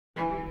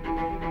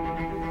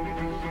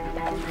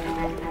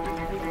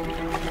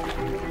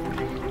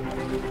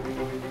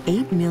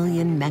8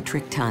 million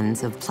metric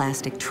tons of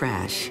plastic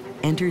trash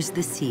enters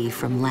the sea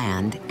from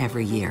land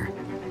every year.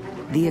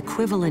 The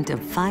equivalent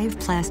of 5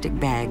 plastic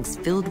bags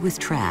filled with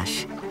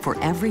trash for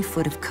every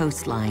foot of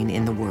coastline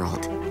in the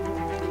world.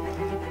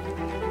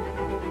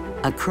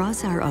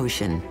 Across our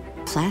ocean,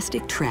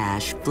 plastic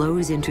trash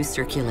flows into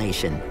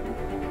circulation,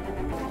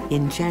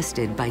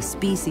 ingested by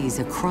species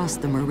across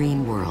the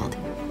marine world.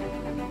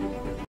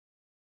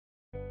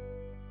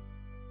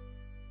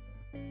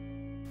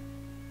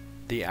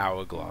 The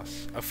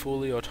Hourglass, a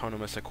fully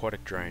autonomous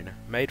aquatic drone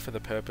made for the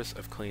purpose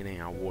of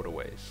cleaning our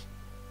waterways.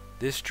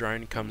 This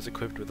drone comes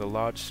equipped with a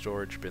large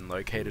storage bin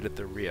located at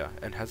the rear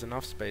and has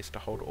enough space to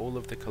hold all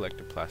of the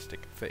collected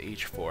plastic for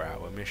each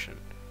 4-hour mission.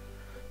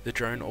 The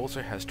drone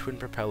also has twin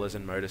propellers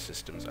and motor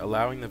systems,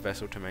 allowing the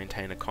vessel to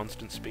maintain a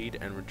constant speed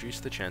and reduce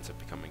the chance of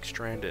becoming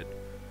stranded.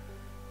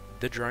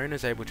 The drone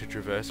is able to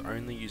traverse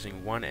only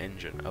using one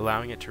engine,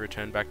 allowing it to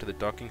return back to the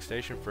docking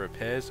station for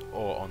repairs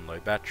or on low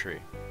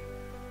battery.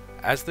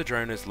 As the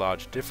drone is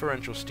large,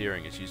 differential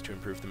steering is used to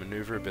improve the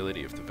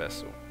maneuverability of the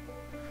vessel.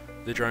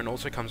 The drone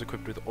also comes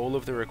equipped with all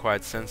of the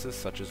required sensors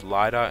such as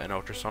LiDAR and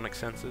ultrasonic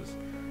sensors,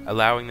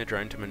 allowing the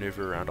drone to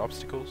maneuver around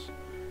obstacles,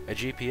 a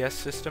GPS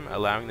system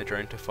allowing the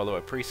drone to follow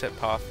a preset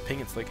path,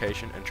 ping its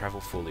location and travel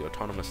fully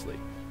autonomously.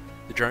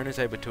 The drone is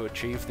able to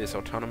achieve this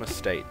autonomous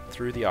state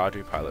through the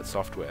ArduPilot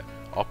software,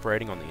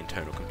 operating on the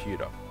internal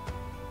computer.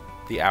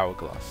 The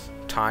Hourglass.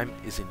 Time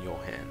is in your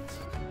hands.